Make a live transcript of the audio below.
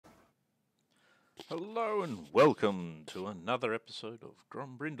Hello and welcome to another episode of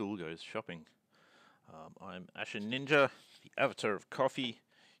Grombrindal Goes Shopping. I'm Ashen Ninja, the avatar of coffee,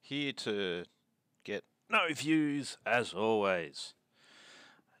 here to get no views as always.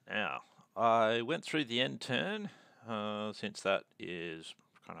 Now, I went through the end turn, since that is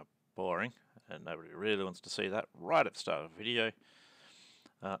kind of boring and nobody really wants to see that right at the start of the video.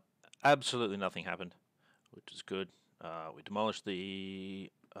 Absolutely nothing happened, which is good. We demolished the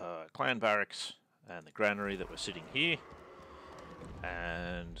clan barracks and the granary that were sitting here,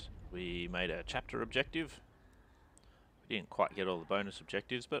 and we made a chapter objective. We didn't quite get all the bonus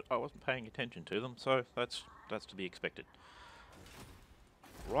objectives, but I wasn't paying attention to them, so that's to be expected.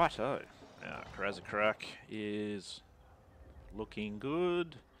 Righto, now Karazakarak is looking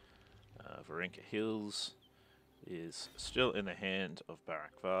good. Varenka Hills is still in the hand of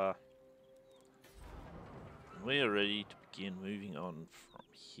Barakvar. We are ready to begin moving on from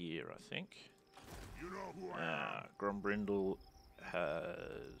here, I think. Grombrindal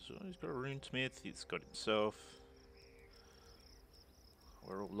he's got a runesmith, he's got himself.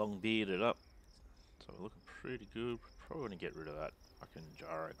 We're all long bearded up, so we're looking pretty good. Probably want to get rid of that fucking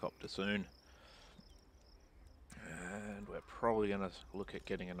gyrocopter soon. And we're probably going to look at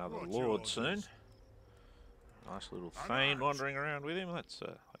getting another lord soon. Nice little Thane wandering around with him. Let's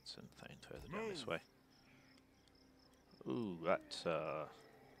send Thane further down this way. Ooh, that's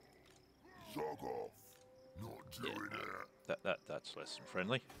Zog off. Not doing that's less than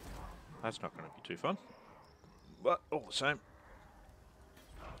friendly. That's not going to be too fun. But all the same,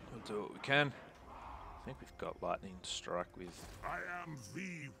 we'll do what we can. I think we've got lightning to strike with. I am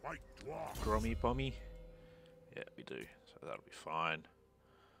the White Dwarf. Grommy Bommy. Yeah, we do. So that'll be fine.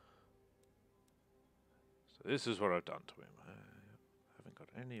 So this is what I've done to him. I haven't got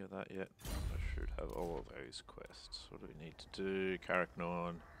any of that yet. I should have all of those quests. What do we need to do?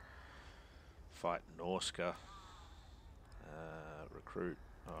 Karaknorn. Fight Norska. Recruit.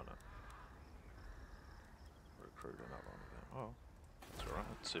 Oh no. Recruit another one of them. Oh, that's alright.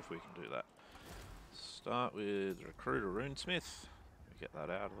 Let's see if we can do that. Start with recruit a runesmith. We get that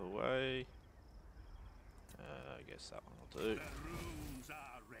out of the way. I guess that one will do. The runes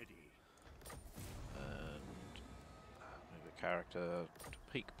are ready. And move a character to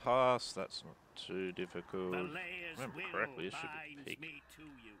peak pass. That's not too difficult. Remember correctly, it should be peak.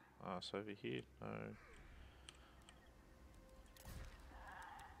 Pass over here. No.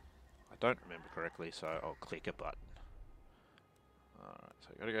 I don't remember correctly, so I'll click a button. Alright, so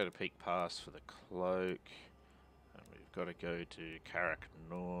I've got to go to peak pass for the cloak. And we've got to go to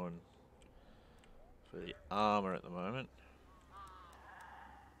Karaknorn for the armor at the moment.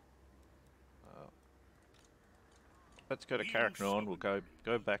 Let's go to Karaknorn. We'll go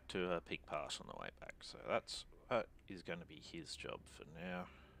back to peak pass on the way back. So that is going to be his job for now.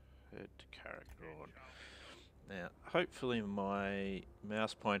 Head to Karaknorn. Now, hopefully my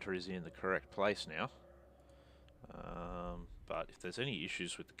mouse pointer is in the correct place now. But if there's any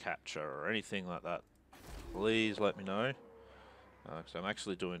issues with the capture or anything like that, please let me know. Because I'm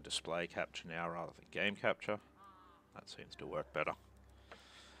actually doing display capture now rather than game capture. That seems to work better.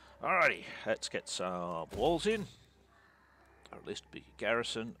 Alrighty, let's get some walls in. Or at least a big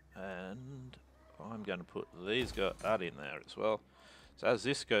garrison. And I'm going to put that in there as well. So as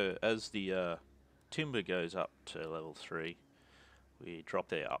the timber goes up to level 3, we drop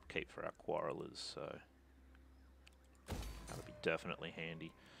their upkeep for our quarrelers, so that'll be definitely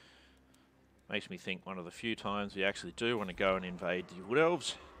handy. Makes me think one of the few times we actually do want to go and invade the Wood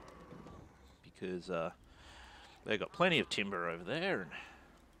Elves, because they've got plenty of timber over there, and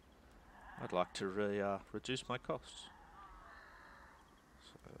I'd like to reduce my costs.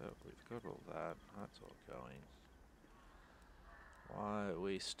 So we've got all that, that's all going. Why are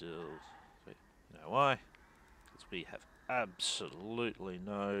we still... You know why? Because we have absolutely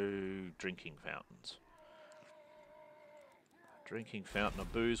no drinking fountains. A drinking fountain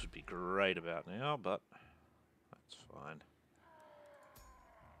of booze would be great about now, but that's fine.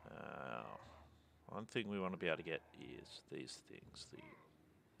 One thing we want to be able to get is these things.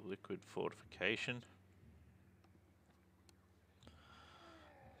 The liquid fortification.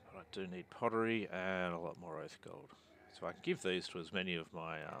 But I do need pottery and a lot more oath gold. So I can give these to as many of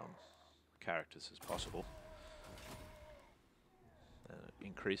my characters as possible. And it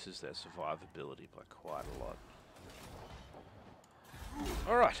increases their survivability by quite a lot.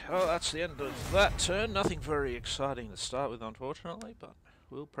 Alright, well that's the end of that turn. Nothing very exciting to start with, unfortunately, but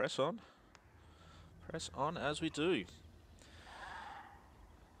we'll press on. Press on as we do.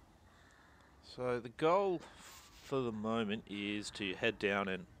 So the goal for the moment is to head down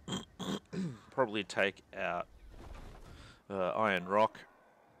and probably take out Iron Rock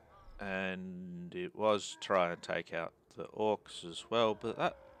and it was try and take out the orcs as well,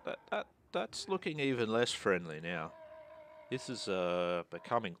 but that's looking even less friendly now. This is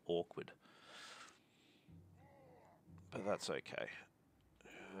becoming awkward, but that's okay.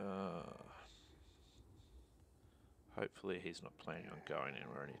 Hopefully he's not planning on going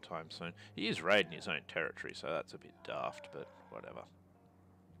anywhere anytime soon. He is raiding his own territory, so that's a bit daft, but whatever.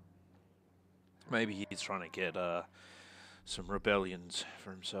 Maybe he's trying to get some rebellions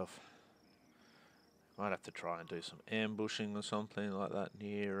for himself. Might have to try and do some ambushing or something like that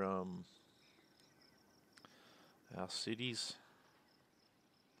near our cities.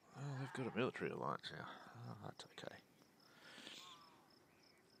 Oh, they've got a military alliance now. Oh, that's okay.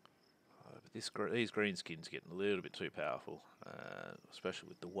 But these greenskins getting a little bit too powerful, especially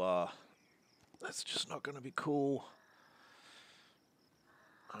with the war. That's just not going to be cool.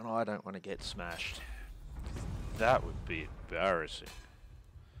 And I don't want to get smashed. That would be embarrassing.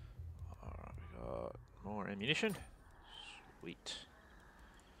 Alright, we got more ammunition. Sweet.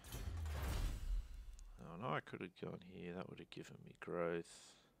 Oh no, I could have gone here. That would have given me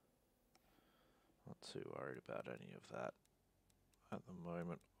growth. Not too worried about any of that. At the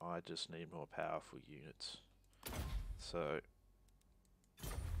moment, I just need more powerful units. So,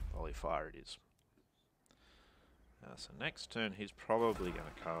 volley fire it is. So next turn, he's probably going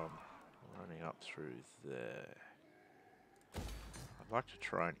to come running up through there. I'd like to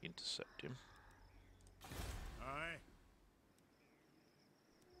try and intercept him. Aye.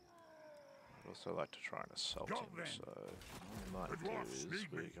 I'd also like to try and assault him. So what we might do is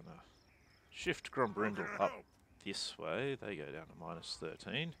we're going to shift Grombrindal up this way. They go down to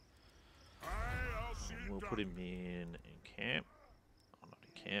 -13. And we'll put him in camp. Oh, not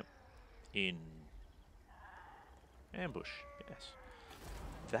in camp. In ambush, yes.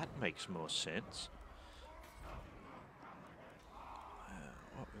 That makes more sense.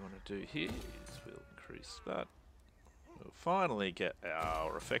 What we want to do here is we'll increase that. We'll finally get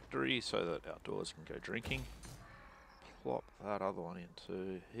our refectory so that our doors can go drinking. Plop that other one in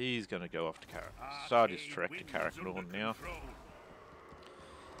too. He's going to go off to start his trek to Carricknorn now.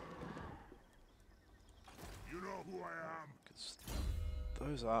 You know who I am.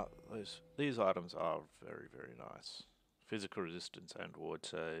 These items are very, very nice. Physical resistance and ward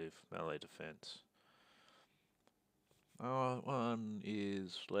save, melee defense. One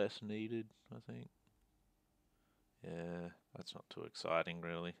is less needed, I think. Yeah, that's not too exciting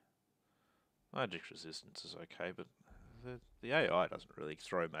really. Magic resistance is okay, but the AI doesn't really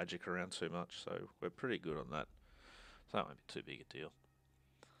throw magic around too much, so we're pretty good on that. So that won't be too big a deal.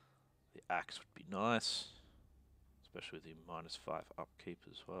 The axe would be nice. Especially with the -5 upkeep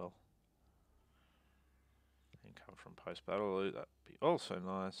as well. Income from post-battle loot, that'd be also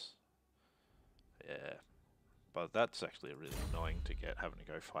nice. Yeah, but that's actually really annoying to get, having to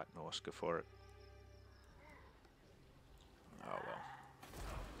go fight Norska for it. Oh well.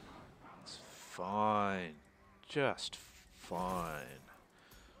 It's fine. Just fine.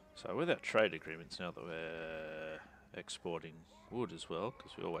 So with our trade agreements now that we're exporting wood as well,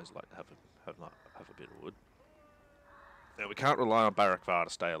 because we always like to have a bit of wood. Now we can't rely on Barakvar to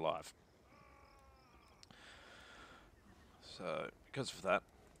stay alive. So because of that,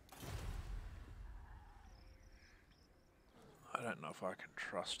 I don't know if I can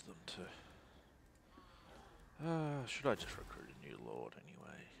trust them to... should I just recruit a new lord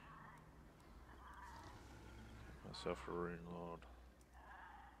anyway? Get myself a rune lord.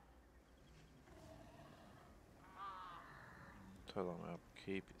 Total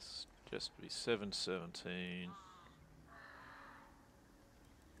upkeep is just to be 717.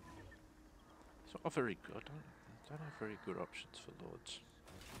 It's not very good. I don't have very good options for lords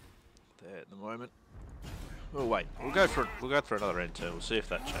there at the moment. We'll wait. We'll go for another end turn. We'll see if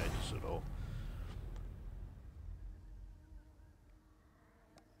that changes at all.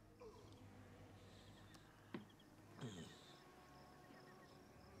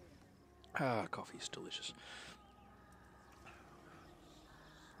 Coffee's delicious.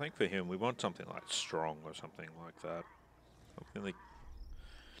 I think for him, we want something like strong or something like that.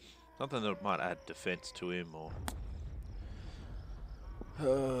 Something that might add defense to him, or...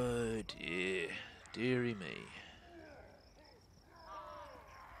 Oh dear. Dearie me.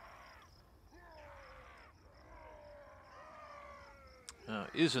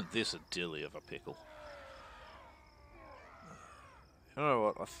 Isn't this a dilly of a pickle? You know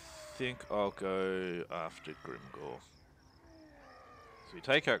what, I think I'll go after Grimgore. So we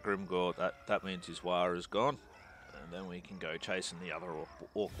take out Grimgore, that means his war is gone. And then we can go chasing the other orc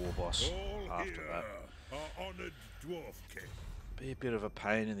war boss after that. Our honored dwarf king. Be a bit of a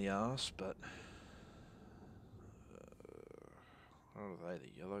pain in the ass, but What are they? The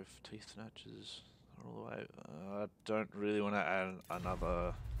yellow teeth snatchers all the way. I don't really want to add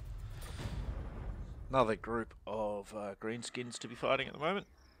another group of greenskins to be fighting at the moment.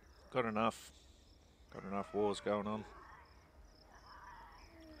 Got enough wars going on.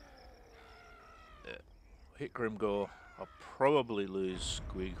 Yeah. Hit Grimgore. I'll probably lose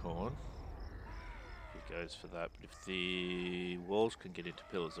Squighorn if he goes for that. But if the walls can get into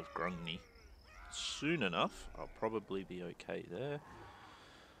Pillars of Grungni soon enough, I'll probably be okay there.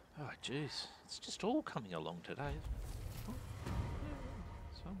 Oh jeez, it's just all coming along today. Oh, yeah.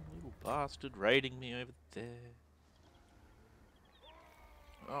 Some little bastard raiding me over there.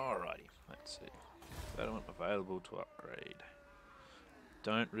 Alrighty, let's see. Settlement available to upgrade.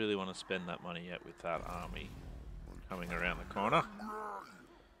 Don't really want to spend that money yet with that army coming around the corner.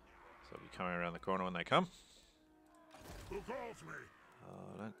 So I'll be coming around the corner when they come. Who calls me?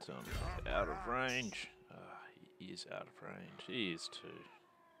 Oh, don't tell me he's out of range. He is out of range. He is too.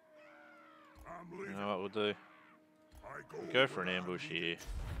 I'm You leaving. know what we'll do? We'll go for an ambush here.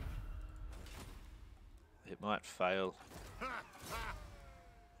 It might fail.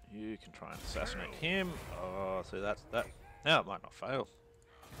 You can try and assassinate him. Oh, so that's that. Now it might not fail.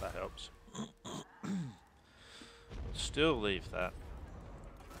 That helps. Still leave that.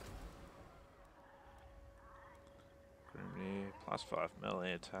 Grimnir, +5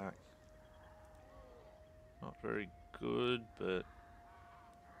 melee attack. Not very good, but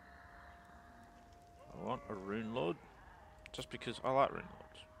I want a Rune Lord. Just because I like Rune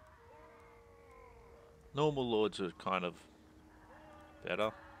Lords. Normal Lords are kind of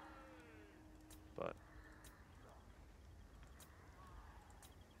better. But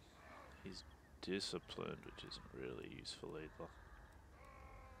he's disciplined, which isn't really useful either.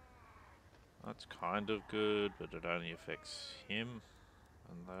 That's kind of good, but it only affects him.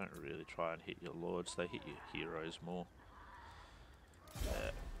 And they don't really try and hit your lords, they hit your heroes more.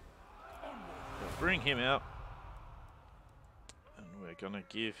 We'll bring him out. And we're gonna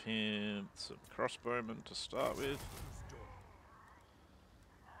give him some crossbowmen to start with.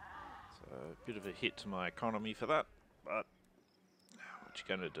 So a bit of a hit to my economy for that, but what you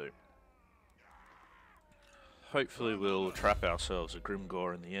gonna do? Hopefully we'll trap ourselves a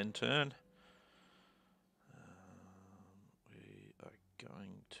Grimgore in the end turn. We are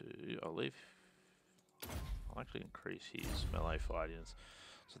going to... I'll actually increase his melee fightings.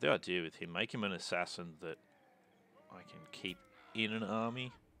 So the idea with him, make him an assassin that I can keep in an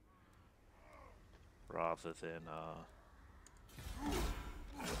army rather than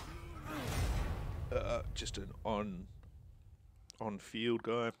just an on-field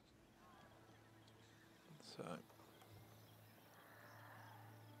guy. So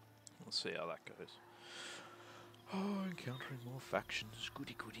we'll see how that goes. Oh, encountering more factions,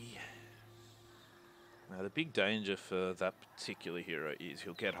 goody goody. Now the big danger for that particular hero is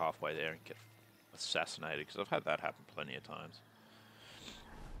he'll get halfway there and get assassinated, because I've had that happen plenty of times.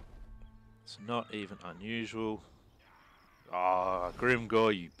 It's not even unusual. Ah, oh,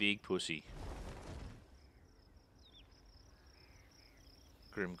 Grimgore, you big pussy.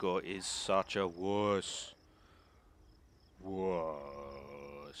 Grimgore is such a wuss.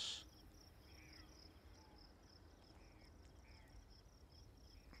 Wuss.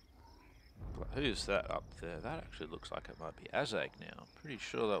 But who's that up there? That actually looks like it might be Azag now. Pretty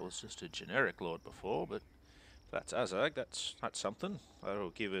sure that was just a generic lord before, but if that's Azag, that's something.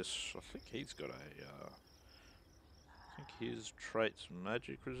 That'll give us, I think he's got a, I think his trait's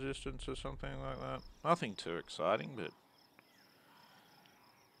magic resistance or something like that. Nothing too exciting, but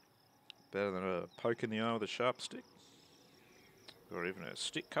better than a poke in the eye with a sharp stick. Or even a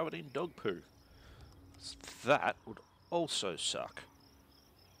stick covered in dog poo. That would also suck.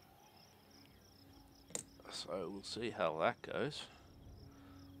 So we'll see how that goes.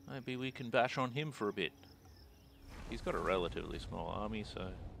 Maybe we can bash on him for a bit. He's got a relatively small army,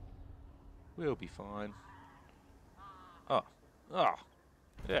 so we'll be fine. Oh,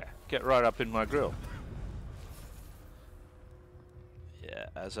 yeah, get right up in my grill. Yeah,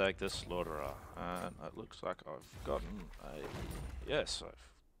 Azag the Slaughterer, and it looks like I've gotten a... Yes, I've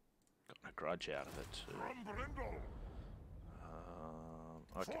gotten a grudge out of it too. Grombrindal.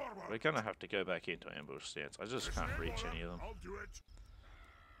 Okay, we're going to have to go back into ambush stance. I just can't reach any of them. I'll do it.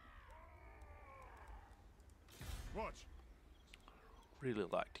 What? Really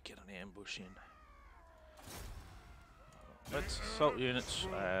like to get an ambush in. Let's assault units,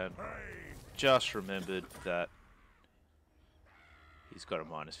 and just remembered that he's got a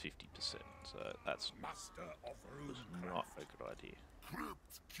 -50%, so that's Master of not a good idea.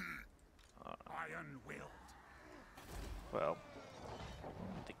 Crypt key. Iron willed. Well,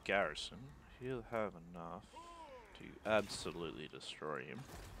 the garrison, he'll have enough to to absolutely destroy him.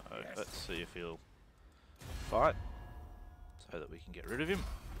 So let's see if he'll fight so that we can get rid of him.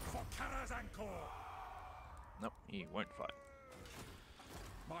 Nope, he won't fight.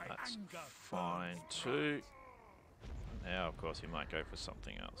 That's fine too. Now, of course, he might go for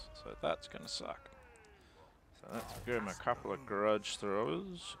something else, so that's going to suck. So let's give him a couple of grudge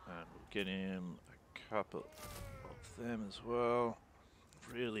throwers, and we'll get him a couple of them as well.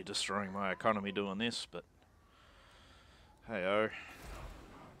 Really destroying my economy doing this, but hey-oh.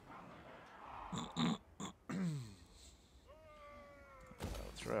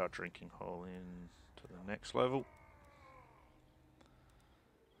 Throw our drinking hole in to the next level.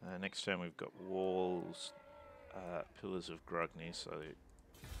 Next turn we've got walls, pillars of Grugny, so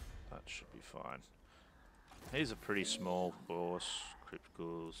that should be fine. He's a pretty small boss. Crypt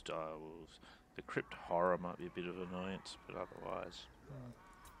ghouls, direwolves. The crypt horror might be a bit of annoyance, but otherwise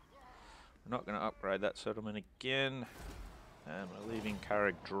we're not going to upgrade that settlement again. And we're leaving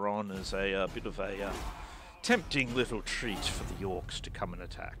Carrick-Dron as a bit of a tempting little treat for the orcs to come and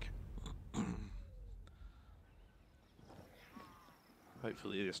attack.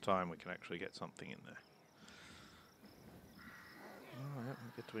 Hopefully this time we can actually get something in there. Alright, we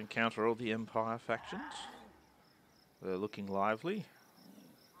get to encounter all the Empire factions. They're looking lively.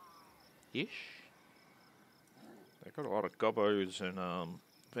 Ish. They've got a lot of gobos and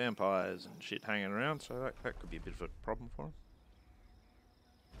vampires and shit hanging around, so that could be a bit of a problem for them.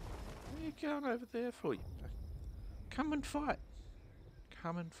 What are you going over there for? Come and fight.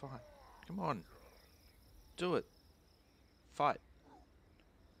 Come and fight. Come on. Do it. Fight.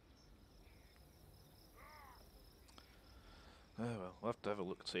 Oh well, we'll have to have a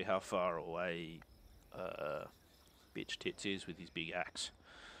look and see how far away Bitch Tits is with his big axe.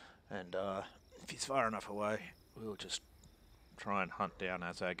 And if he's far enough away, we'll just try and hunt down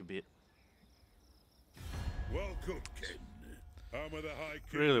Azag a bit. Welcome, King.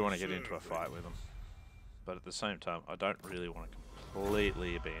 Really want to get into a fight with him. But at the same time, I don't really want to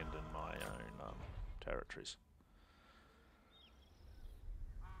completely abandon my own territories.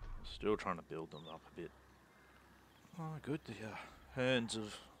 I'm still trying to build them up a bit. Oh, good. The hands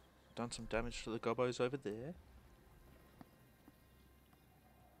have done some damage to the gobos over there.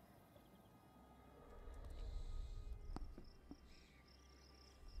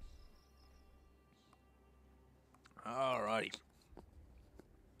 Alrighty.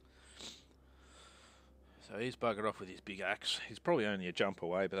 So he's buggered off with his big axe. He's probably only a jump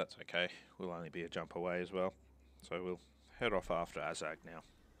away, but that's okay. We'll only be a jump away as well. So we'll head off after Azag now.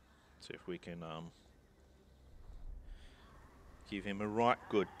 See if we can give him a right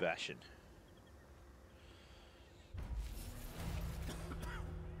good bashing.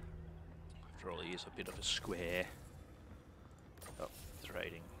 After all, he is a bit of a square. Oh, he's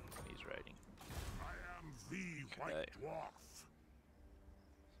raiding. He's raiding. I am the White Dwarf.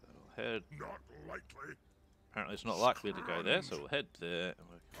 So we'll head. Not likely. Apparently it's not likely to go there, so we'll head there. And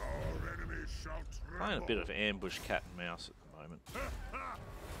Our enemies shall we're playing a bit of ambush cat and mouse at the moment.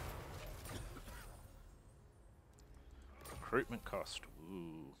 Recruitment cost.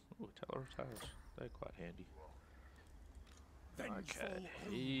 Ooh, Teller of Towers. They're quite handy. Okay,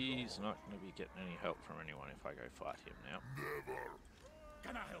 he's not going to be getting any help from anyone if I go fight him now. Never.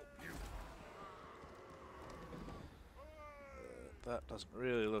 Can I help you? That doesn't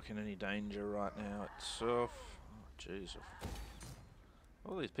really look in any danger right now itself. Oh, jeez.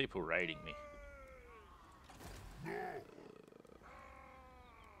 All these people raiding me.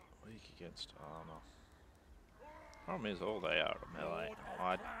 Weak against armor. Problem is, all they are melee.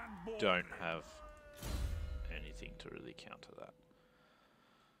 I don't have anything to really counter that.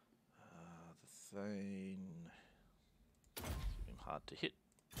 The Thane. Keep him hard to hit.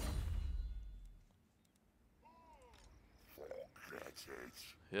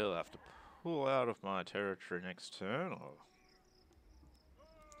 He'll have to pull out of my territory next turn, or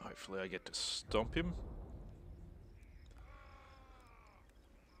hopefully I get to stomp him.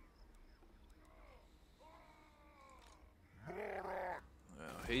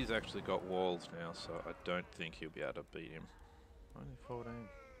 He's actually got walls now, so I don't think he'll be able to beat him. Only 14.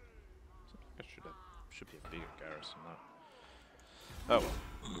 I should be a bigger garrison though. Oh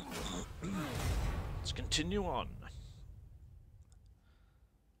well. Let's continue on.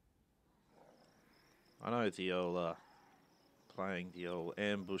 I know the old playing the old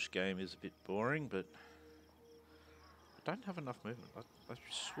ambush game is a bit boring, but I don't have enough movement. I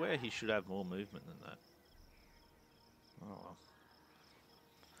swear he should have more movement than that. Oh well.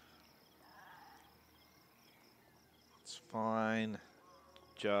 It's fine.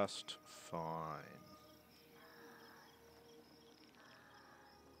 Just fine.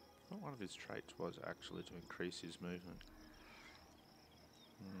 I thought one of his traits was actually to increase his movement.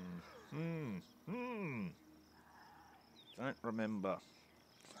 Don't remember.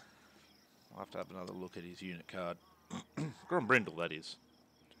 I'll have to have another look at his unit card. Grombrindal, that is.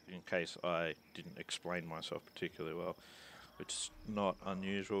 In case I didn't explain myself particularly well, which is not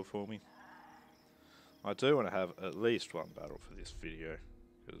unusual for me. I do want to have at least one battle for this video,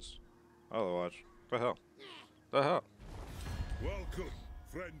 because otherwise, the hell? The hell? Welcome,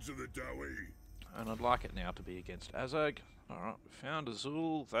 friends of the Dowie. And I'd like it now to be against Azog. Alright, we found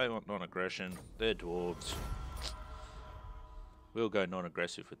Azul. They want non-aggression. They're dwarves. We'll go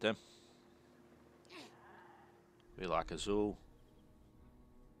non-aggressive with them. We like Azul.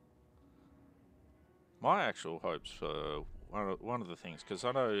 My actual hopes for one of the things, because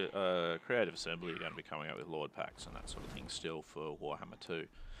I know Creative Assembly are going to be coming out with Lord Packs and that sort of thing still for Warhammer 2.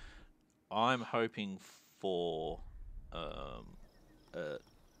 I'm hoping for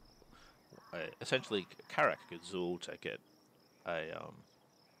essentially Karak Azul to get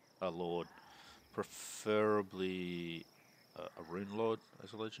a Lord, preferably a Rune Lord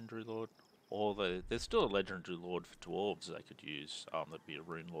as a Legendary Lord. Or there's still a Legendary Lord for Dwarves they could use, that'd be a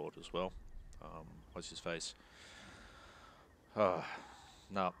Rune Lord as well. What's his face? No,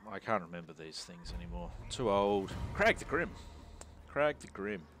 I can't remember these things anymore. Too old. Crag the Grim. Crag the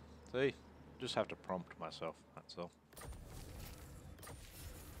Grim. See? Just have to prompt myself, that's all.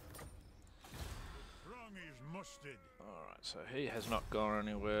 Wrong is mustard. Alright, so he has not gone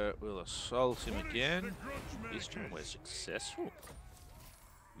anywhere. We'll assault him again. This time we're successful.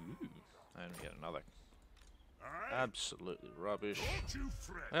 Ooh. And we get another. Absolutely rubbish.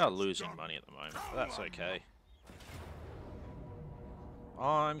 They are losing money at the moment, but that's okay.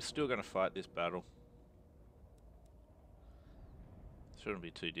 I'm still going to fight this battle. Shouldn't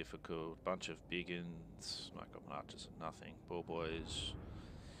be too difficult. Bunch of biggins. Not got archers and nothing. Ball boys.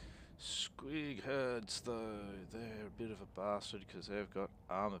 Squig herds, though. They're a bit of a bastard because they've got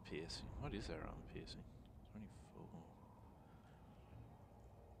armor piercing. What is their armor piercing? 24.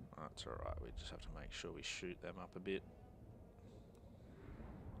 That's alright, we just have to make sure we shoot them up a bit.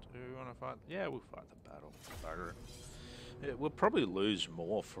 Do we want to fight? Yeah, we'll fight the battle. Bugger it. Yeah, we'll probably lose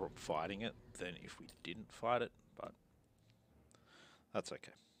more from fighting it than if we didn't fight it, but that's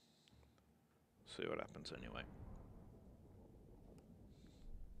okay. See what happens anyway.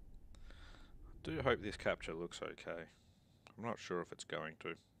 I do hope this capture looks okay. I'm not sure if it's going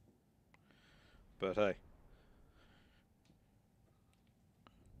to. But hey.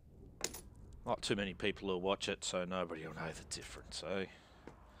 Not too many people will watch it, so nobody will know the difference, eh?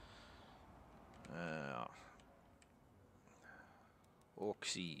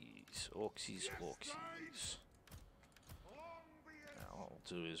 Orksies. Now what we'll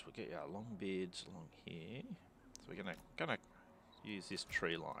do is we'll get our long beards along here. So we're gonna use this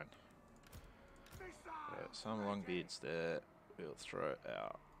tree line. Some long beards there. We'll throw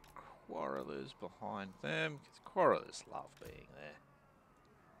our quarrelers behind them, because quarrelers love being there.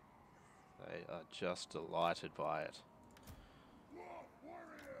 They are just delighted by it.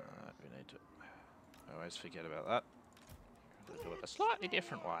 We need to always forget about that. We'll do it a slightly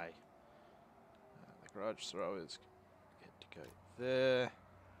different way. The grudge throwers get to go there.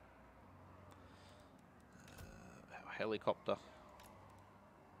 Our helicopter.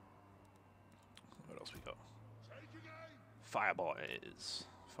 What else we got? Fireboys.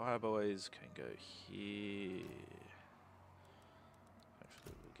 Fireboys can go here.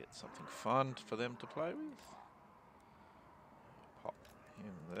 Hopefully we'll get something fun for them to play with. Pop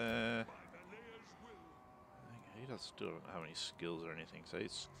him there. He still doesn't have any skills or anything, so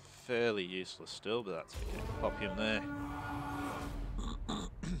he's fairly useless still, but that's okay. Pop him there.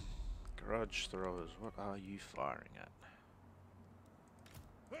 Grudge throwers, what are you firing at?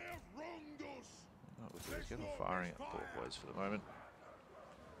 They have wronged us. We're just going to firing at ball boys for the moment.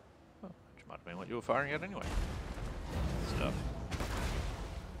 Oh, which might have been what you were firing at anyway. Stuff.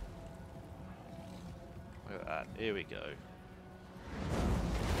 Look at that. Here we go.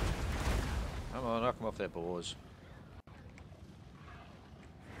 Come on, knock them off their boars.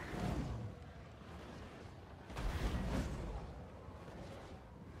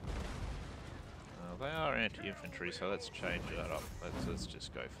 They are anti-infantry, so let's change that up. Let's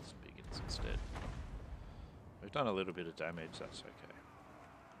just go for some biggins instead. We've done a little bit of damage, that's okay.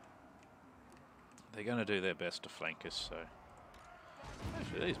 They're going to do their best to flank us, so...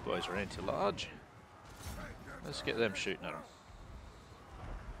 Actually, these boys are anti-large. Let's get them shooting at them.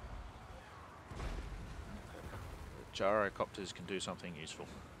 The gyrocopters can do something useful.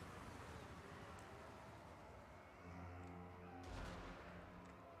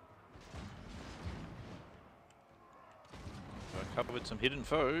 A couple with some hidden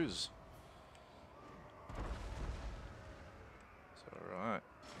foes. It's alright.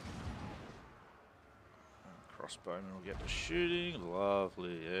 Crossbowmen will get to shooting.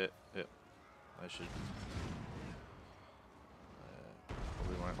 Lovely. Yep. Yep. They should.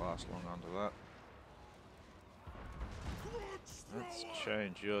 Probably won't last long under that. Let's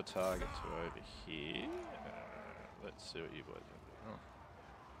change your target to over here. Let's see what you boys are doing. Oh.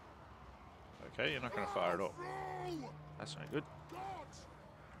 Okay, you're not going to fire at all. That's no good.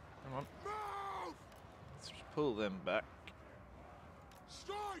 Come on. Let's just pull them back.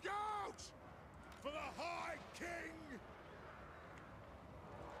 Strike out for the High King.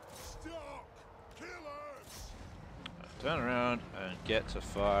 Stop killers. Turn around and get to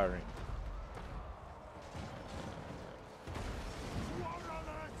firing.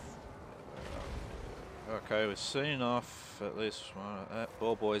 Okay, we've seen off at least one of that.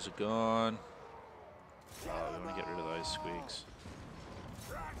 Ball boys are gone. Oh, we want to get rid of those squigs.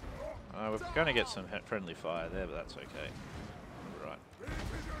 We're going to get some friendly fire there, but that's okay. Right.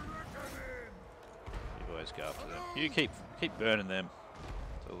 You boys go after them. You keep burning them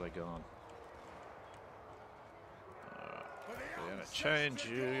until they're gone. Alright. We're going to change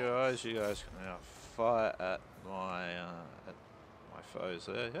you guys. You guys can now fire at my foes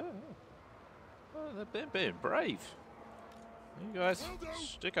there. Yeah. Oh, they're being brave. You guys,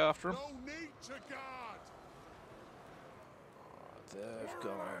 stick after them. No need to guard. Oh, they've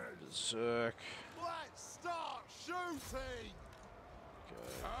gone berserk. Let's start shooting.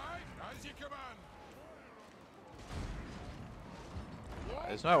 Okay. Aye, as you command.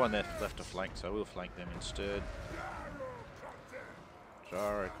 There's no one left to flank, so we'll flank them instead.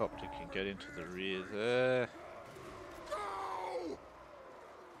 Gyrocopter can get into the rear there.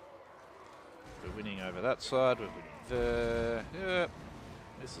 We're winning over that side, we're winning there. Yep.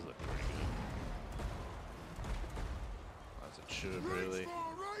 This is looking pretty good. As it should, really.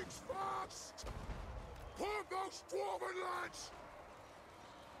 Reach fast. Put those dwarven lads.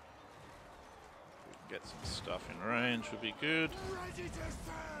 We can get some stuff in range, would be good. Ready to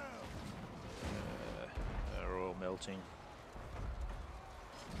sail. They're all melting.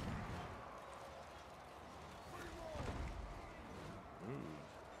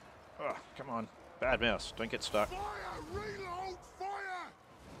 Oh, come on. Bad mouse. Don't get stuck. Fire! Reload! Fire!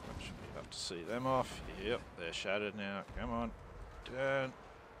 Should be able to see them off. Yep, they're shattered now. Come on. Turn.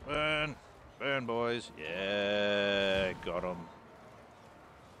 Burn. Burn, boys. Yeah, got them.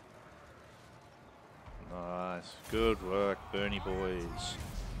 Nice. Good work, Bernie boys.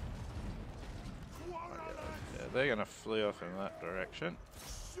 Yeah, they're going to flee off in that direction.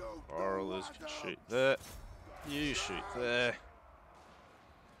 Orlers can shoot there. You shoot there.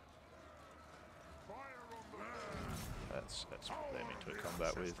 That's what they're into a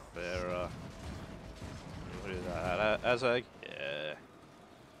combat with. They're what is that? Azag? Yeah.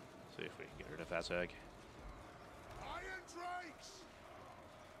 See if we can get rid of Azag. Iron Drakes!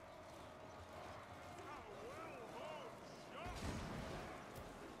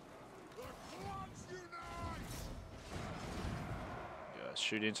 The clans unite! Guys,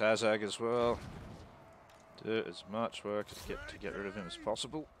 shoot into Azag as well. Do as much work to get rid of him as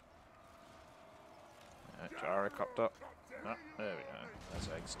possible. Gyrocopter. Oh, there we go.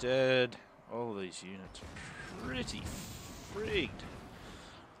 Azag's dead. All these units are pretty frigged.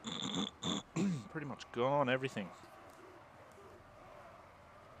 Pretty much gone, everything.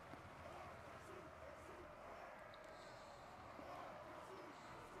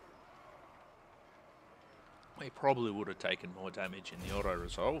 They probably would have taken more damage in the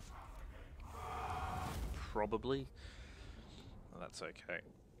auto-resolve. Probably. Well, that's okay.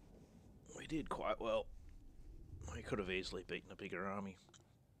 We did quite well. We could have easily beaten a bigger army.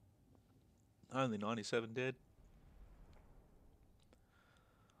 Only 97 dead.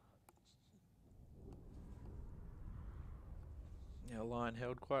 Our line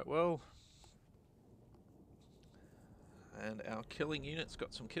held quite well. And our killing units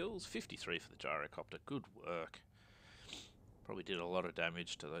got some kills. 53 for the gyrocopter. Good work. Probably did a lot of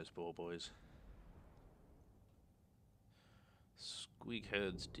damage to those boar boys. Squig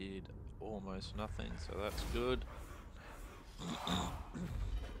herds did almost nothing, so that's good. How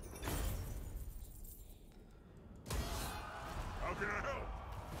can I help?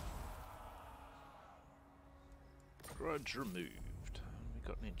 Grudge removed. We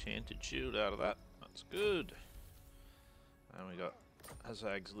got an enchanted shield out of that. That's good. And we got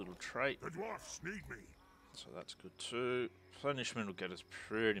Azag's little trait. The dwarfs need me. So that's good too. Replenishment will get us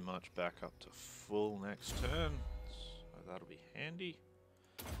pretty much back up to full next turn. So that'll be handy.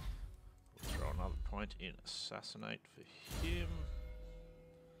 We'll throw another point in Assassinate for him.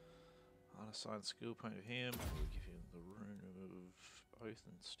 Unassigned skill point of him. We'll give him the rune of oath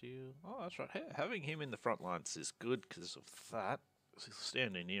and steel. Oh, that's right. Having him in the front lines is good because of that. He's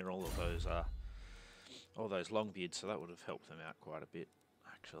standing near all those longbeards, so that would have helped them out quite a bit,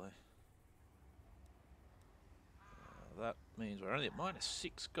 actually. That means we're only at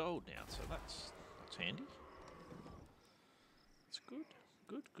 -6 gold now, so that's handy. It's good,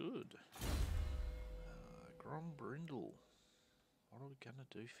 good. Grombrindal, what are we gonna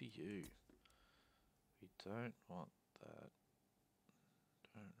do for you? We don't want that.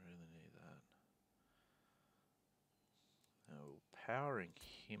 Don't really need that. Now, powering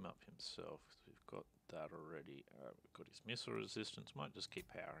him up himself, because we've got that already. We've got his missile resistance. Might just keep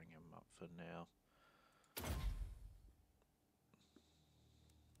powering him up for now.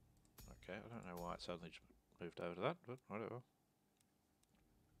 Okay, I don't know why it suddenly just moved over to that, but whatever.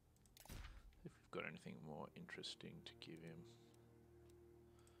 If we've got anything more interesting to give him.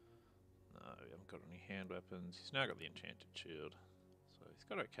 No, we haven't got any hand weapons. He's now got the enchanted shield. So he's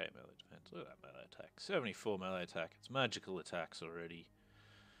got okay melee defense. Look at that melee attack. 74 melee attack. It's magical attacks already.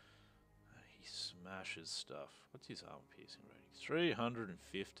 He smashes stuff. What's his armor piercing rating?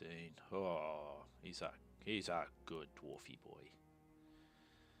 315. Oh, he's a good dwarfy boy.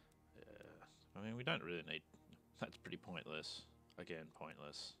 Yeah. I mean, we don't really need... That's pretty pointless. Again,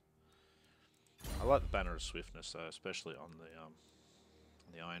 pointless. I like the Banner of Swiftness though, especially on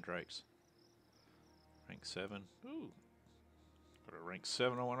the Iron Drakes. Rank 7. Ooh. Got a rank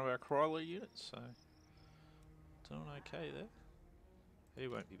 7 on one of our Crawler units, so doing okay there. He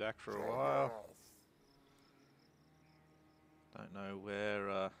won't be back for a while. Don't know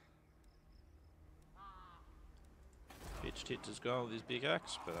where Bitch Tits has gone with his big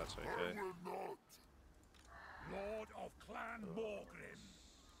axe, but that's okay. Lord of Clan Morgrim.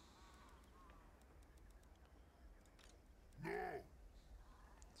 No.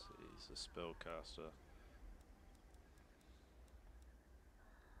 Let's see, he's a spellcaster.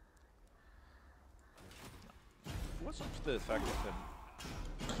 It wasn't for the fact that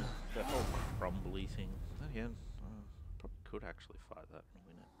the whole crumbly thing. Then again, probably could actually fight that and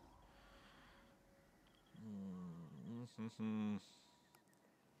win it.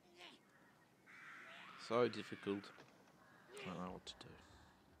 So difficult. I don't know what to do.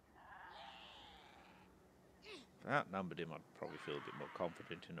 If I outnumbered him, I'd probably feel a bit more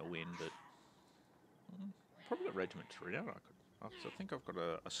confident in a win, but probably got Regiment Renown I think I've got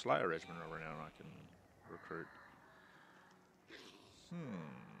a Slayer Regiment of Renown I can recruit.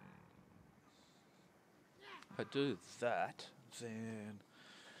 If I do that, then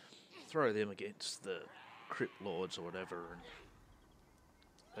throw them against the Crypt Lords or whatever, and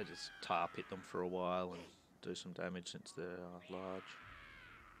they just tar pit them for a while and do some damage since they're large.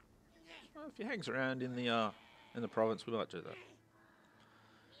 Well, if he hangs around in the province, we might do that.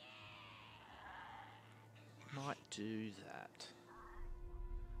 Might do that.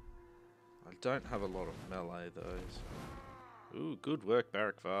 I don't have a lot of melee though. So. Ooh, good work,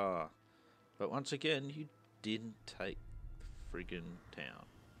 Barakvar. But once again, you didn't take the friggin' town.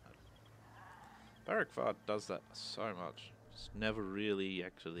 Barakvar does that so much. Just never really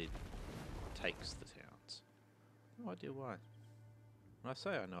actually takes the towns. No idea why. When I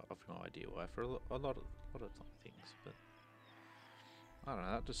say I've no idea why for a lot of things, but I don't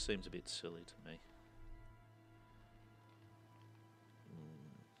know. That just seems a bit silly to me.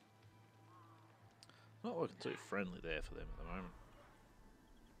 Not looking too friendly there for them at the moment.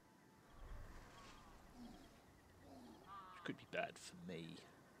 Which could be bad for me.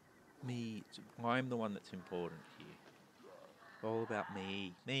 Me. I'm the one that's important here. It's all about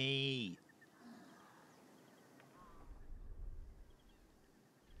me. Me!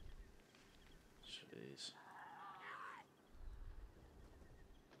 Jeez.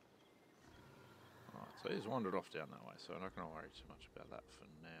 Alright, so he's wandered off down that way, so I'm not going to worry too much about that for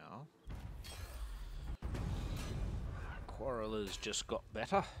now. Quarreller's just got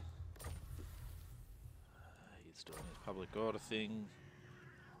better. He's doing his public order thing.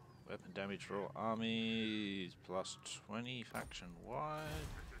 Weapon damage for all armies, plus 20 faction wide.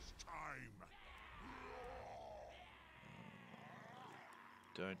 It is time.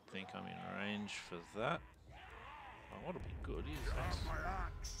 Don't think I'm in range for that. Oh, what'll be good is Have my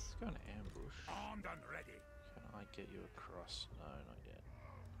axe. let's go and ambush. Armed and ready. Can I get you across? No, not yet.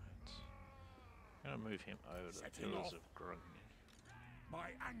 Right. I'm gonna move him over to the Pillars of Grombrindal. My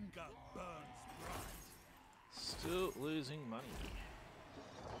anger burns bright. Still losing money.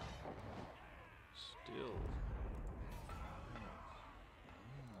 Still.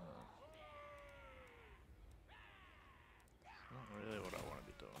 Not really what I want to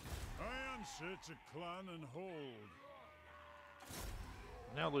be doing. I answer to clan and hold.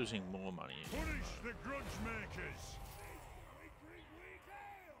 Now losing more money. Punish the grudge makers.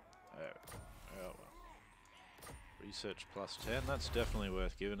 Oh well. Research plus 10, that's definitely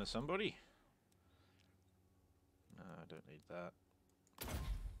worth giving to somebody. No, I don't need that.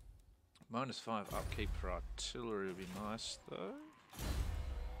 -5 upkeep for artillery would be nice though.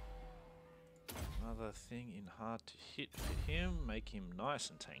 Another thing in hard to hit for him, make him nice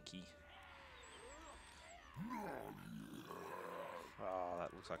and tanky. Oh,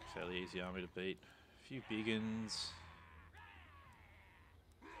 that looks like a fairly easy army to beat. A few biggins.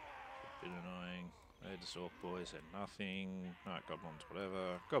 A bit annoying. They're just orc boys, they're nothing. Night goblins,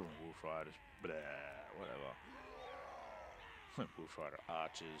 whatever. Goblin wolf riders, blah, whatever. Wolf rider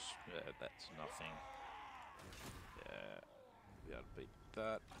archers, that's nothing. Yeah, be able to beat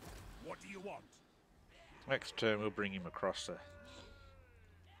that. What do you want? Next turn we'll bring him across to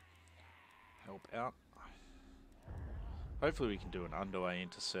help out. Hopefully we can do an underway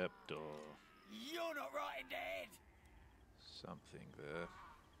intercept or You're not right, Dad. something there.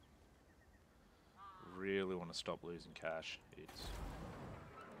 Really want to stop losing cash. It's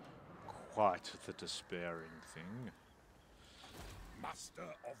quite the despairing thing. Master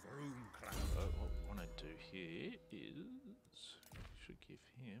of Runecraft. What we want to do here is we should give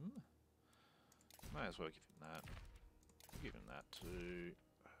him. May as well give him that. Give him that too.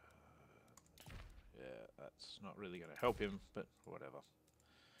 Yeah, that's not really going to help him, but whatever.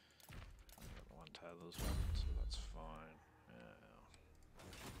 I've got the one tailor's one, so that's fine.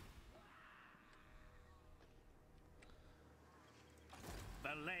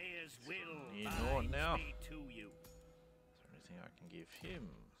 The layers will You know what bind now? me to you. Is there anything I can give him?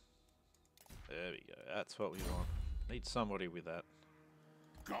 There we go. That's what we want. Need somebody with that.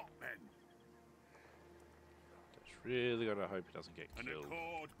 Got men. Just really got to hope he doesn't get An killed.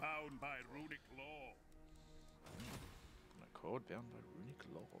 accord bound by runic law. An accord bound by runic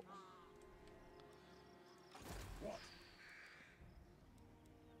law. What?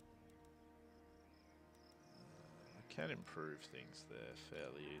 I can improve things there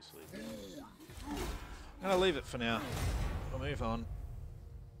fairly easily. I'm gonna leave it for now. We'll move on.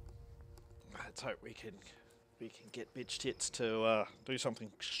 Let's hope we can get bitch tits to do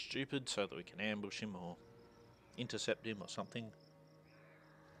something stupid so that we can ambush him or intercept him or something.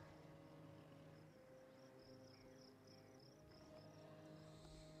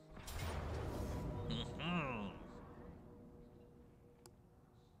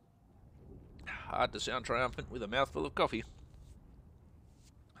 Hard to sound triumphant with a mouthful of coffee.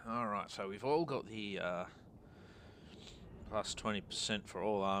 Alright, so we've all got the plus 20% for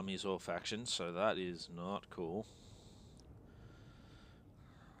all armies or factions, so that is not cool.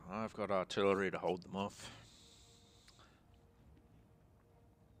 I've got artillery to hold them off.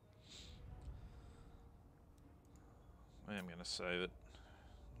 I am going to save it.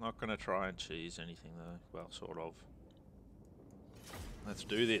 Not going to try and cheese anything though. Well, sort of. Let's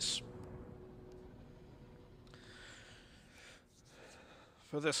do this.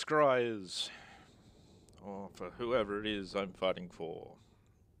 For the Scryers, or for whoever it is I'm fighting for.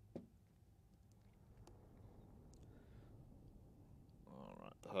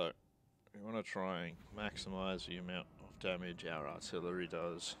 Alright, so we want to try and maximise the amount of damage our artillery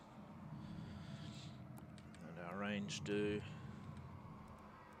does. And our range do.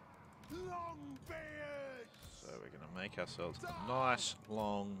 Long beard. So we're going to make ourselves a nice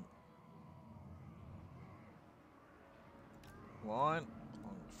long line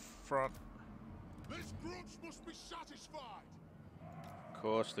on front. This grudge must be satisfied. Of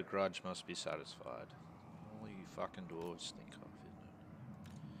course, the grudge must be satisfied. All you fucking dwarves think of, isn't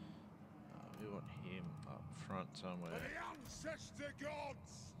it? We want him up front somewhere. For the ancestor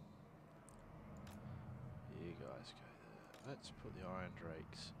gods. You guys go there. Let's put the Iron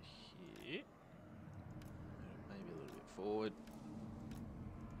Drakes here. Maybe a little bit forward.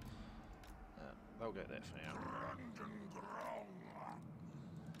 They'll go there for now.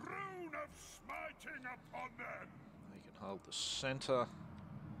 Rune of smiting upon them. They can hold the centre.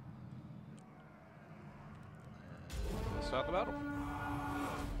 And start the battle.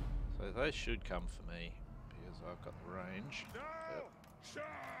 So they should come for me because I've got the range. No. Yep.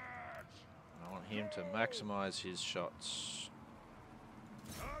 Charge. And I want him to maximise his shots.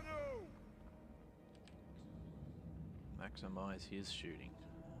 Anu. Maximise his shooting.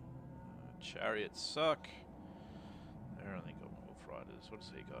 Chariots suck. They're only got wolf riders. What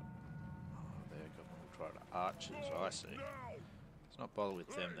has he got? Oh, they've got wolf rider archers, I see. Let's not bother with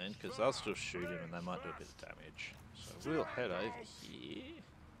them then, because they'll still shoot him and they might do a bit of damage. So we'll head over here.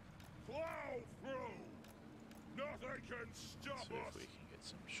 Plow through. Nothing can stop See if us. we can get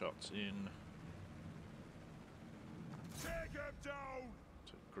some shots in. Take him down.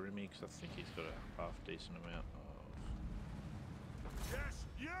 Grimmy because I think he's got a half decent amount of. Yes,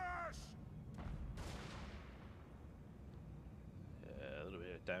 yes! Yeah, a little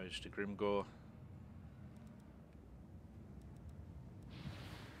bit of damage to Grimgore.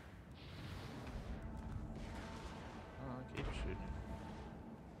 Oh, keep shooting.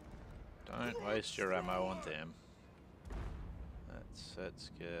 Don't waste your ammo on them.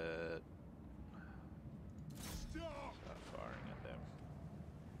 That's good. Start firing at them.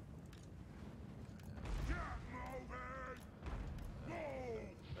 Get moving! Move!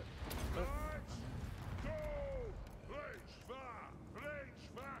 Oh, Let's go! Reach far! Reach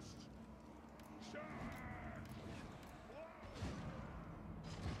fast! Charge!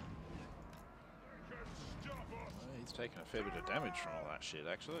 They can stop us! well, he's taking a fair bit of damage from all that shit,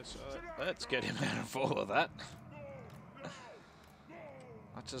 actually. So let's get him out of all of that.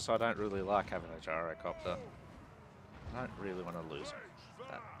 Much as I don't really like having a gyrocopter, I don't really want to lose him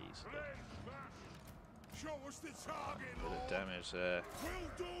that easily. Show us the target, A bit of Lord. damage there. Will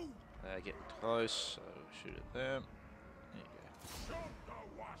do. They're getting close, so shoot at them. There you Shoot the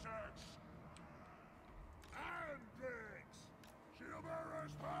Wassocks. And Briggs. Shield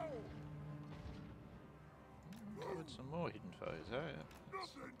bearers, bow. go. Covered some more hidden foes, eh?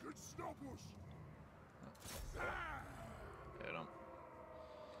 Nothing could stop us. Get them.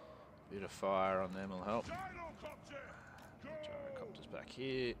 Bit of fire on them will help. Gyrocopter. Go. Gyrocopter's back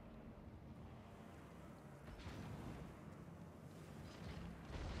here.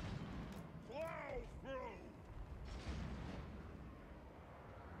 Plow through.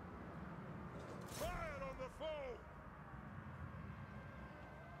 Fire on the foe.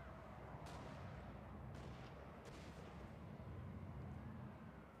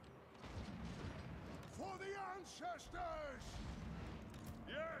 For the ancestors.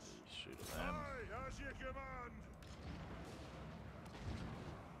 Yes. Shoot at them. Aye, as you command.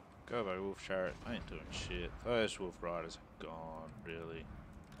 Go by Wolf Chariot. I ain't doing shit. Those Wolf Riders are gone, really.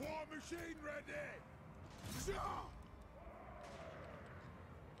 War machine ready. Zah!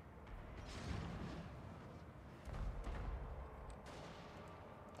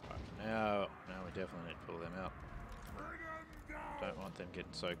 Now we definitely need to pull them out. Bring 'em down. Don't want them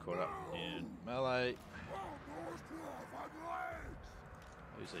getting so caught up in melee. Almost dwarf and legs.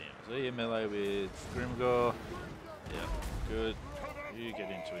 Who's he? Is he in melee with Grimgore? Yeah, good. You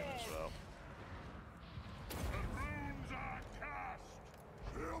get into him as well. The runes are cast.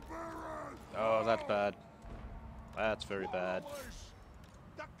 Shield bearers. Oh, that's bad. That's very bad.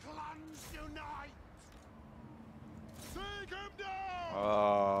 The clans unite. Take him down.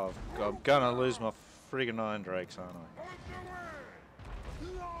 Oh, I'm gonna lose my friggin' Iron Drakes, aren't I? On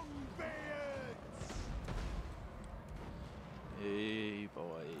the way. Long beards. Hey,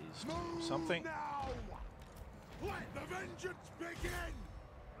 boys. Move Something. now. Let the vengeance begin.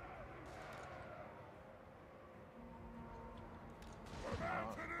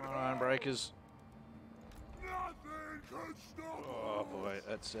 Come on, Iron Breakers. Nothing can stop Oh boy,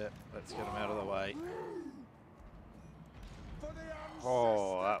 that's it. Let's get them out of the way. For the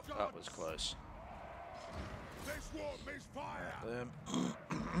Oh, ancestor that was gods. close. This won't miss fire. Them.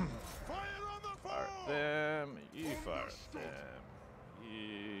 Fire on the Fire at foe. them. You fire at them.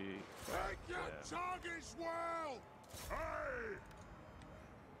 You fire Make your at them. targets well. Hey.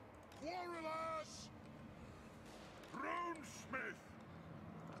 Warriors. Runesmith.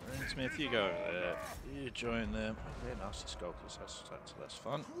 Runesmith, you go over there. You join them. They're nasty skulkers. That's less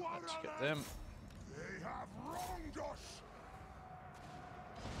fun. Let's get them. They have wronged us.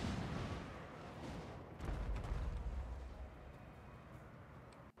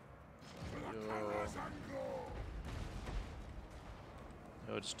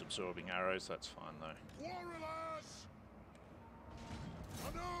 You're just absorbing arrows. That's fine though. Warriors.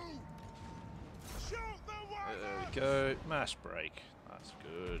 Anew. Shoot the There warriors. we go. Mass break. That's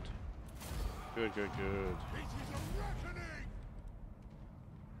good. Good, good, good. It is a reckoning.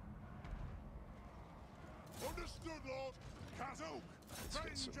 Understood, Lord. Kazook. Let's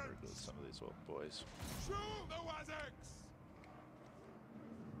get some very good some of these orc boys. Shoot the Wazzocks.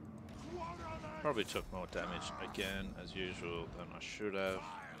 Warriors. Probably took more damage again as usual than I should have,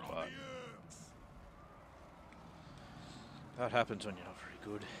 Fire on but the Urks. that happens when you're not very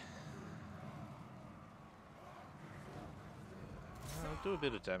good. I'll do a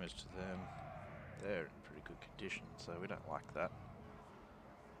bit of damage to them. They're in pretty good condition, so we don't like that.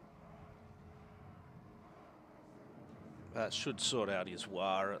 That should sort out his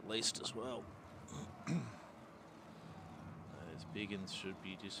war at least as well. Those big uns should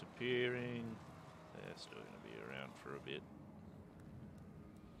be disappearing. They're still going to be around for a bit.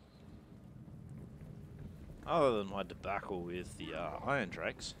 other than my debacle with the Iron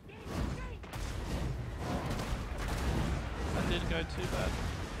Drakes, that didn't go too bad.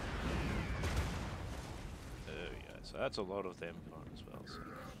 There we go. So that's a lot of them gone as well. So.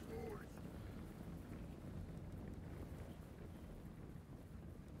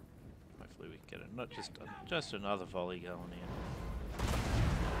 Hopefully we can get it. Not just another volley going in.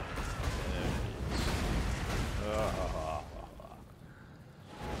 There it is. Oh.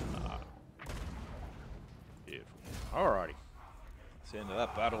 Beautiful. Alrighty. That's the end of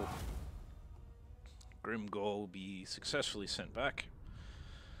that battle. Grombrindal will be successfully sent back.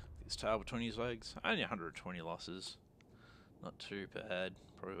 His tail between his legs. Only 120 losses. Not too bad.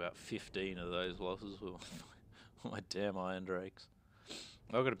 Probably about 15 of those losses were my damn Iron Drakes.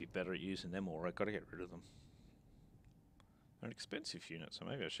 I've got to be better at using them, or I've got to get rid of them. They're an expensive unit, so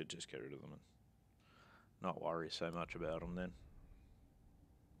maybe I should just get rid of them and not worry so much about them then.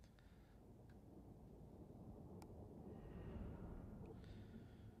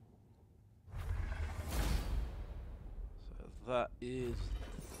 So that is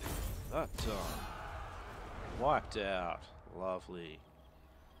that done. Wiped out. Lovely.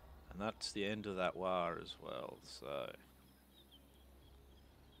 And that's the end of that war as well, so...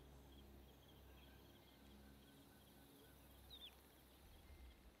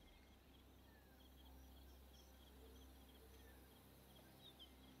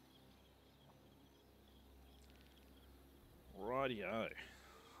 Rightio.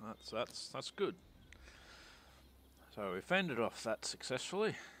 That's good. So we fended off that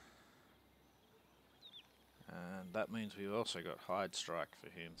successfully. And that means we've also got Hide Strike for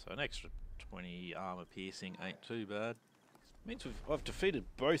him. So an extra 20 armor piercing ain't too bad. Means I've defeated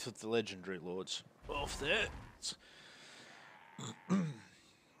both of the legendary lords off there.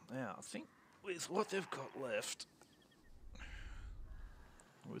 Now I think with what they've got left,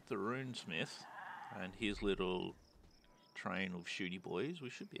 with the Runesmith and his little train of shooty boys, we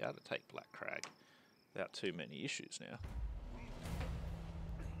should be able to take Black Crag without too many issues now.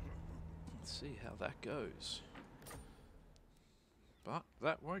 Let's see how that goes. But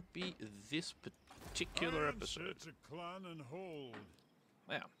that won't be this particular episode. To clan and hold.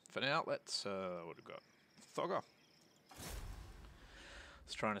 Now, for now, let's what have we got? Thogger.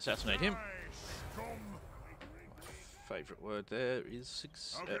 Let's try and assassinate him. My favourite word there is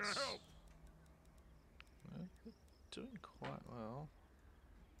success. Doing quite well.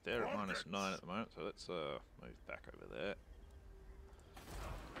 They're at -9 at the moment, so let's move back over there.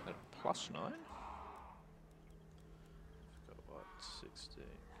 At +9. Got what, 16.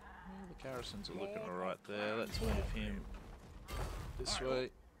 Yeah, the garrisons are looking alright there. Let's move him this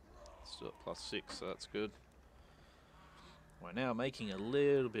way. Still at +6, so that's good. We're now making a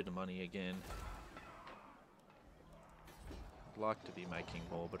little bit of money again. I'd like to be making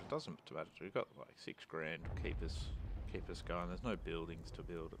more, but it doesn't matter. We've got like 6 grand to keep us going. There's no buildings to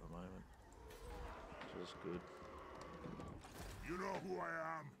build at the moment, which is good. You know who I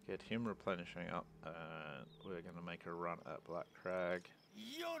am. Get him replenishing up, and we're going to make a run at Black Crag.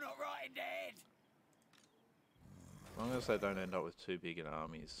 You're not right, Dad. As long as they don't end up with too big an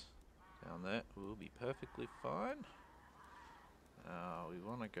armies down there, we'll be perfectly fine. We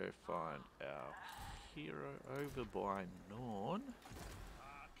want to go find our hero over by Norn.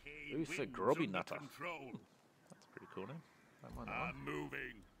 Uther Grombrindal. That's a pretty cool name. Don't mind that one. I'm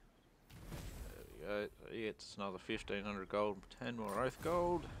moving. There we go. So he gets another 1,500 gold and 10 more oath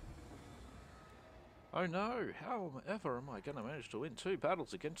gold. Oh no! How ever am I going to manage to win 2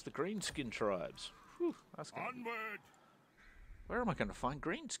 battles against the greenskin tribes? Whew, that's gonna be... Where am I going to find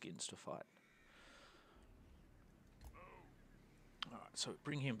greenskins to fight? Alright, so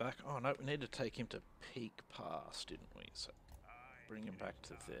bring him back. Oh no, we need to take him to Peak Pass, didn't we? So bring him back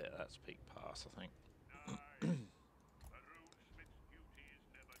to there. That's Peak Pass, I think.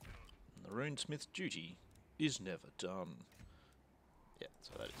 The Runesmith's duty is never done. Yeah,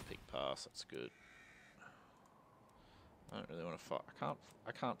 so that is Peak Pass. That's good. I don't really want to fight.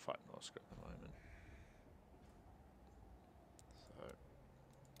 I can't fight Norska at the moment.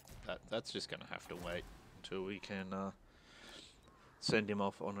 So that's just going to have to wait until we can send him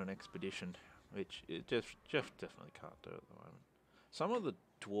off on an expedition, which Jeff definitely can't do at the moment. Some of the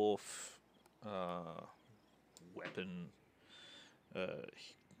dwarf weapon, what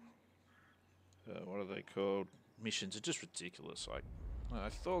are they called? Missions are just ridiculous. Like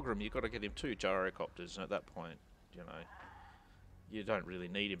Thorgrim, you've got to get him 2 gyrocopters, and at that point, you know, you don't really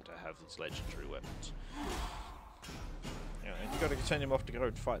need him to have these legendary weapons. You know, you've got to send him off to go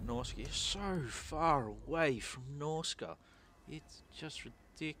and fight Norska. You're so far away from Norska. It's just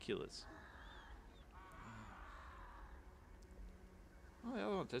ridiculous. Oh, the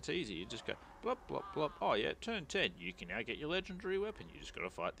other one, that's easy. You just go blop, blop, blop. Oh, yeah, turn 10. You can now get your legendary weapon. You just got to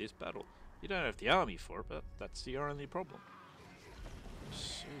fight this battle. You don't have the army for it, but that's your only problem.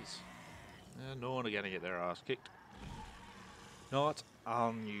 Jeez. No one are going to get their ass kicked. Not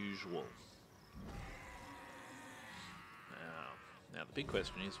unusual. Now the big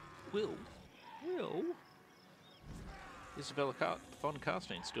question is, will Isabella von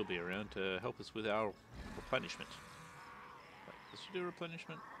Carstein still be around to help us with our replenishment? Wait, does she do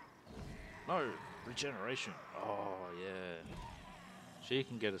replenishment? No, regeneration. Oh, yeah. She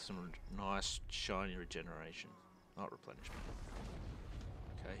can get us some nice, shiny regeneration. Not replenishment.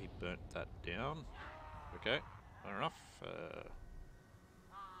 Okay, he burnt that down. Okay, fair enough.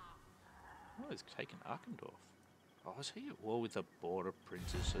 Oh, he's taken Arkendorf. Oh, is he at war with the border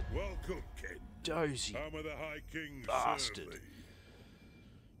princess? Welcome, King. Dozy How may the High King bastard. serve thee?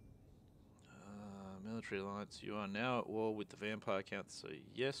 Military alliance. You are now at war with the vampire count, so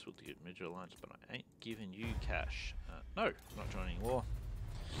yes, we'll get military alliance, but I ain't giving you cash. No, not joining war.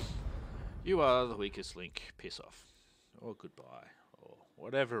 You are the weakest link. Piss off. Or goodbye. Or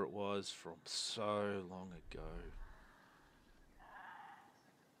whatever it was from so long ago.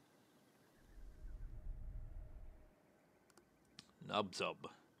 Nubzub.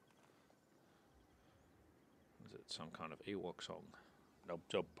 Is it some kind of Ewok song?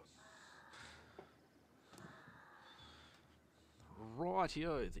 Nubzub.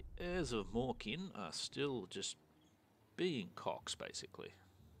 Rightio, the heirs of Morkin are still just being cocks, basically.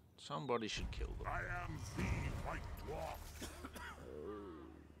 Somebody should kill them. I am the White Dwarf.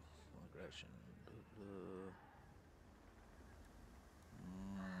 Migration.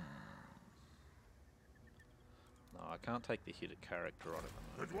 No, I can't take the hit at character on it.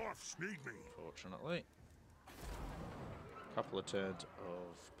 The dwarfs need me. Fortunately. Couple of turns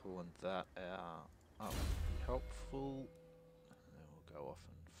of pulling that out up would be helpful. Then we'll go off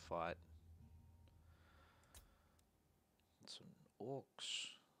and fight some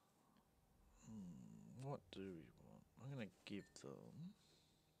orcs. What do we want? I'm going to give them...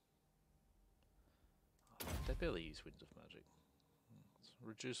 Oh, they barely use Winds of Magic. Let's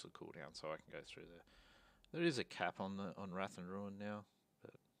reduce the cooldown so I can go through there. There is a cap on Wrath and Ruin now,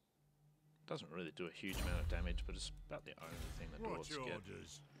 but it doesn't really do a huge amount of damage, but it's about the only thing the dwarves get.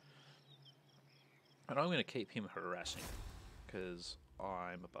 Orders? And I'm going to keep him harassing, because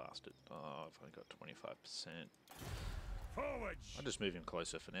I'm a bastard. Oh, I've only got 25%. Forwards. I'll just move him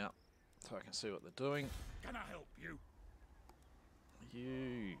closer for now, so I can see what they're doing. Can I help you?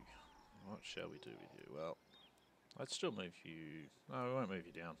 You... What shall we do with you? Well, I'd still move you... No, we won't move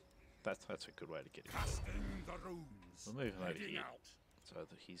you down. That's a good way to get him killed. Casting the runes. We'll move him over Heading here, out. so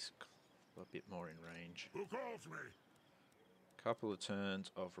that he's a bit more in range. Who calls me? Couple of turns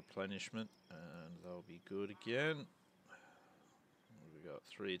of replenishment, and they'll be good again. We got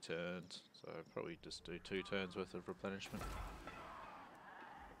 3 turns, so probably just do 2 turns worth of replenishment.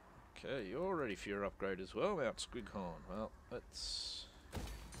 Okay, you're ready for your upgrade as well, Mount Squighorn. Well, let's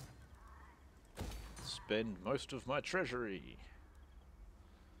spend most of my treasury.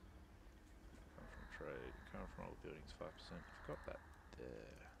 Come from trade, come from all buildings 5%. I've got that there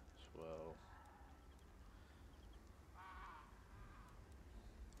as well.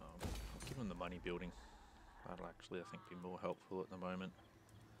 I'll give them the money building. That'll actually, I think, be more helpful at the moment.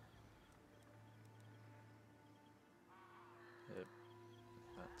 Yep.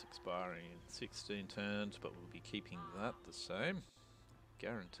 That's expiring in 16 turns, but we'll be keeping that the same.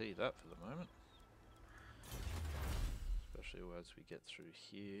 Guarantee that for the moment. Especially as we get through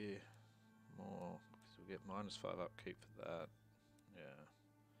here more, because we'll get -5 upkeep for that. Yeah.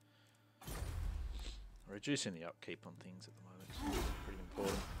 Reducing the upkeep on things at the moment is pretty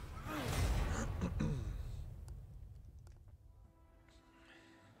important.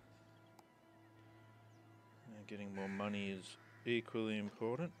 And getting more money is equally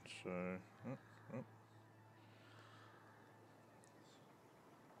important, so...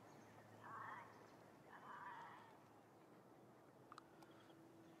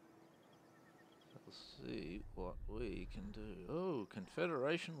 We'll see what we can do. Oh,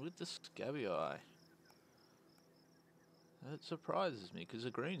 Confederation with the Scabby-Eye. That surprises me, because the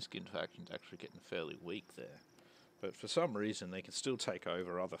green-skinned faction's actually getting fairly weak there. But for some reason, they can still take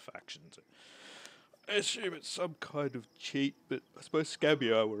over other factions. I assume it's some kind of cheat, but I suppose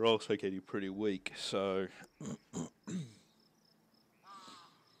Scabby-Eye were also getting pretty weak, so...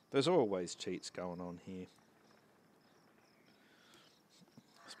 There's always cheats going on here.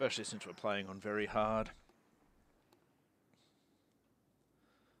 Especially since we're playing on very hard.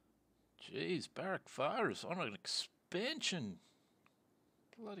 Jeez, Barrack Fire is on an expansion.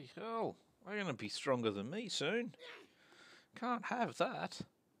 Bloody hell. They're going to be stronger than me soon. Can't have that.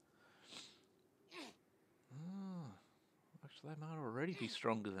 Oh, actually, they might already be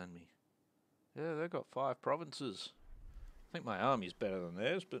stronger than me. Yeah, they've got 5 provinces. I think my army's better than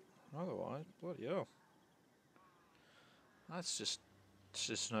theirs, but otherwise, bloody hell. It's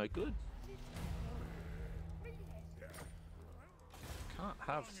just no good. Can't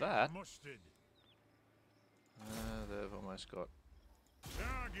have that. Mustard. They've almost got.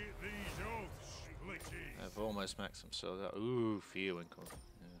 Target these oaths, splitties. They've almost maxed themselves out. Ooh, Fearwinkle.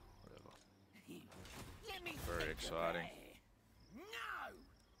 Yeah, whatever. Let me Very think exciting. about it.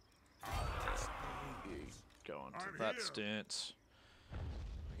 Go on to I'm that here. stance.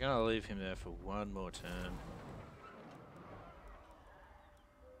 We're gonna leave him there for one more turn.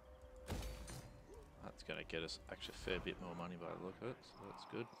 That's gonna get us actually a fair bit more money by the look of it, so that's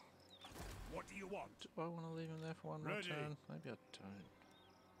good. What do you want? Do I want to leave him there for one more Ready. turn? Maybe I don't.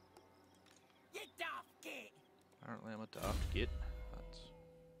 You daft git. Apparently I'm a daft git.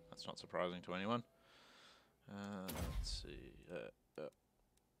 That's not surprising to anyone. Let's see.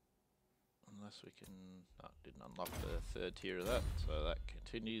 Unless we can... No, didn't unlock the 3rd tier of that, so that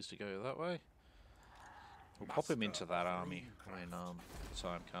continues to go that way. We'll pop him into that army when the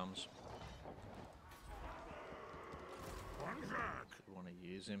time comes. Could want to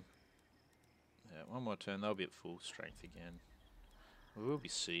use him. Yeah, one more turn, they'll be at full strength again. We will be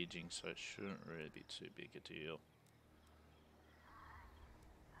sieging, so it shouldn't really be too big a deal.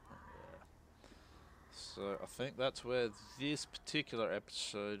 So I think that's where this particular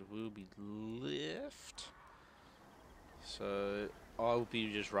episode will be left. So I'll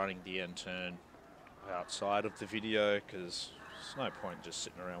be just running the end turn outside of the video because there's no point just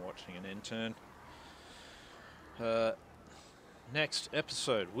sitting around watching an end turn. Next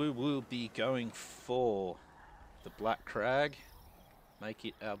episode we will be going for the Black Crag. Make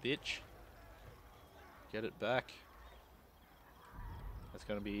it our bitch. Get it back. It's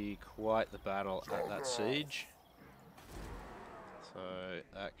going to be quite the battle at that siege. So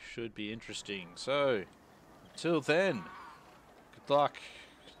that should be interesting. So until then, good luck.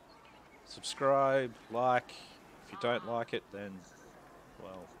 Subscribe, like. If you don't like it, then,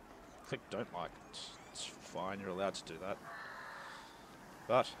 well, I think don't like it. It's fine, you're allowed to do that.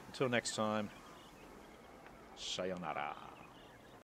 But until next time, sayonara.